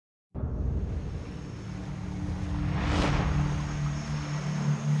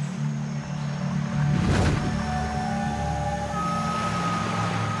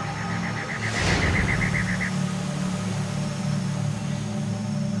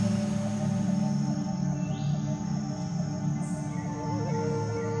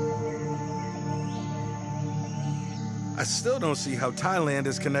I still don't see how Thailand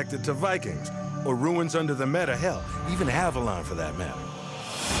is connected to Vikings, or ruins under the meta, hell, even Avalon for that matter.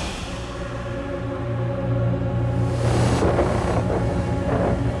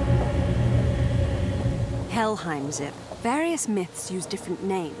 Helheim Zip. Various myths use different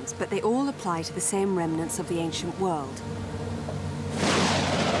names, but they all apply to the same remnants of the ancient world.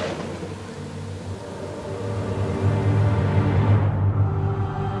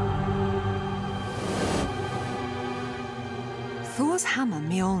 Thor's hammer,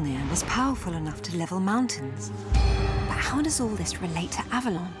 Mjolnir, was powerful enough to level mountains. But how does all this relate to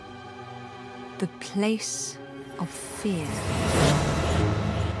Avalon? The place of fear.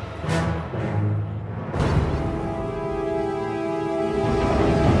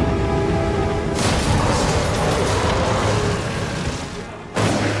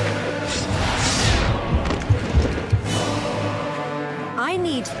 I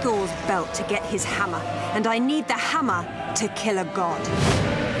need Thor's belt to get his hammer, and I need the hammer to kill a god.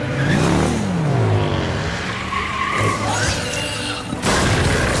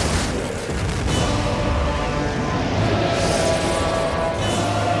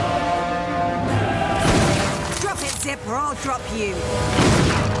 Drop it, Zip, or I'll drop you.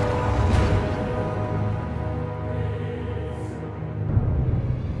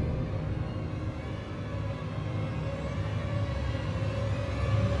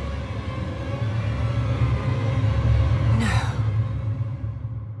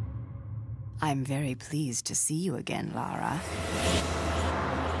 I'm very pleased to see you again, Lara.